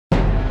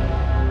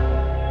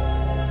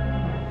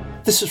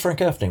This is Frank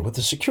Gaffney with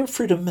the Secure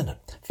Freedom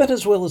Minute.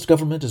 Venezuela's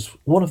government is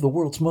one of the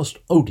world's most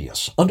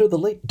odious. Under the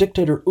late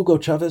dictator Hugo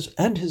Chavez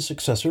and his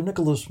successor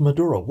Nicolas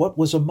Maduro, what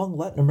was among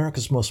Latin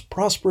America's most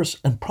prosperous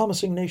and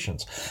promising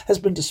nations has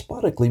been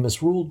despotically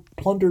misruled,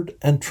 plundered,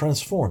 and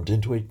transformed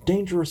into a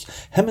dangerous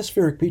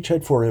hemispheric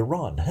beachhead for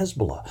Iran,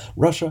 Hezbollah,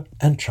 Russia,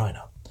 and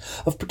China.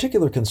 Of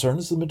particular concern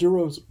is the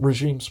Maduro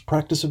regime's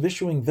practice of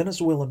issuing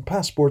Venezuelan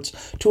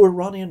passports to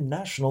Iranian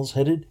nationals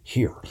headed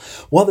here.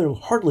 While they're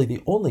hardly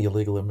the only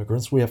illegal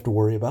immigrants we have to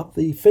worry about,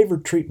 the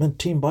favored treatment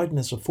Team Biden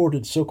has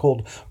afforded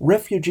so-called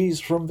refugees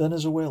from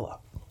Venezuela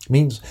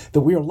means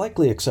that we are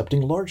likely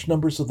accepting large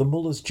numbers of the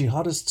mullahs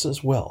jihadists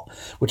as well,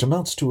 which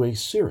amounts to a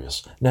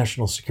serious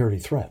national security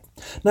threat.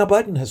 Now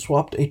Biden has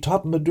swapped a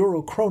top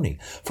Maduro crony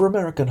for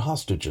American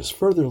hostages,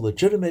 further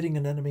legitimating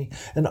an enemy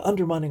and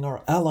undermining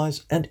our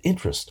allies and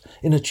interest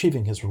in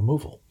achieving his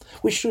removal.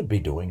 We should be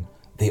doing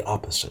the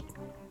opposite.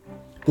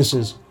 This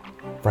is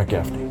Frank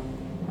Gaffney.